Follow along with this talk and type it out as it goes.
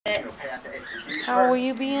How will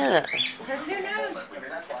you be in it? Because who knows?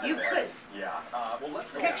 You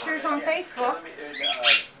put pictures on Facebook. Let me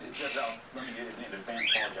in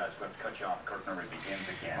advance apologize. We have to cut you off. Curtain already begins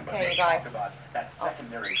again. But Okay, let's guys. talk about that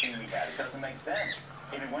secondary theme we had. It doesn't make sense.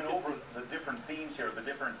 And it went over the different themes here, the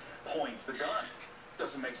different points. The gun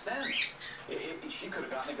doesn't make sense. She could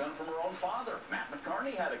have gotten a gun from her own father. Matt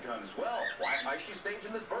McCartney had a gun as well. Why is she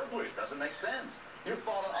staging this burglary? It doesn't make sense. Your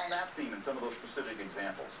thought on that theme and some of those specific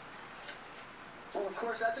examples? Well, of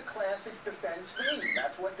course, that's a classic defense theme.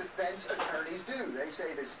 That's what defense attorneys do. They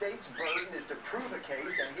say the state's burden is to prove a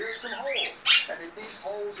case, and here's some holes. And if these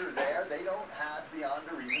holes are there, they don't have beyond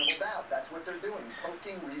a reasonable doubt. That's what they're doing,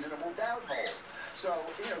 poking reasonable doubt holes. So,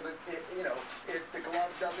 if the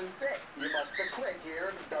glove doesn't fit, you must acquit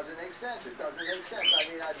here. If it doesn't make sense, it doesn't make sense. I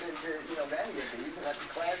mean, I've been to, many of these, and that's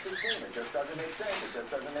a classic theme. It just doesn't make sense. It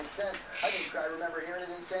just doesn't make sense. I remember hearing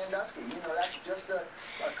it in Sandusky. That's just a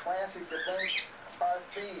classic defense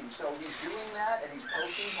theme. So he's doing that, and he's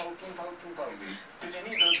poking. Did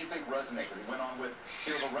any of those you think resonate? Because he went on with,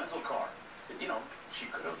 the rental car. She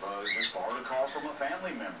could have just borrowed a car from a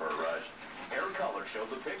family member. Hair color showed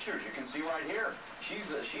the pictures. You can see right here.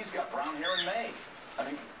 She's got brown hair in May. I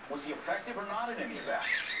mean, was he effective or not in any of that?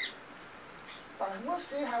 We'll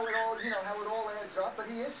see how it all adds up, but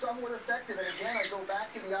he is somewhat effective. And again, I go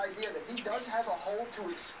back to the idea that he does have a hole to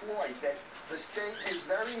exploit, that the state is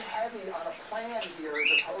very heavy on a plan here as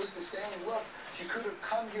opposed to saying, look, she could have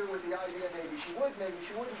come here with the idea maybe she would, maybe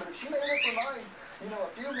she wouldn't, but if she made up her mind,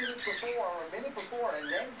 a few minutes before or a minute before and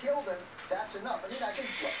then killed him, that's enough. I mean, I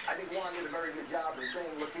think Juan did a very good job of saying,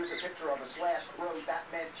 look, here's a picture of a slashed throat. That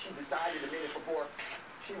meant she decided a minute before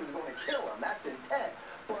she was going to kill him. That's intent.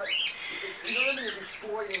 But Ernie is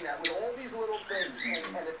exploiting that with all these little things.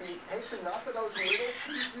 And if he takes enough of those little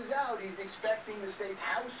pieces out, he's expecting the state's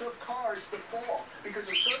house of cards to fall. Because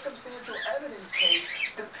a circumstantial evidence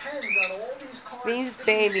case depends on all these cards. These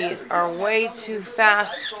babies are way too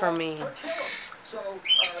fast for me. So,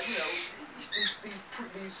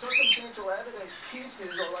 these circumstantial evidence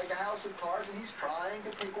pieces are like a house of cards, and he's trying to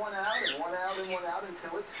pick one out and one out and one out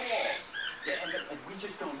until it falls. Yeah, and we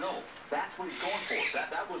just don't know. That's what he's going for.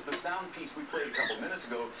 That was the sound piece we played a couple minutes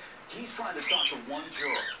ago. He's trying to talk to one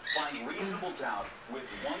juror, find reasonable doubt with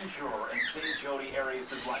one juror, and save Jodi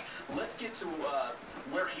Arias' life. Let's get to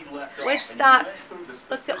where he left off. Wait, stop.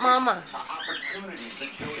 Look at Mama.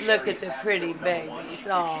 Look at the pretty babies.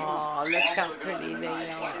 Oh, look how pretty they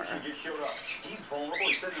are.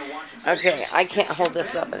 Okay, I can't hold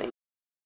this up anymore.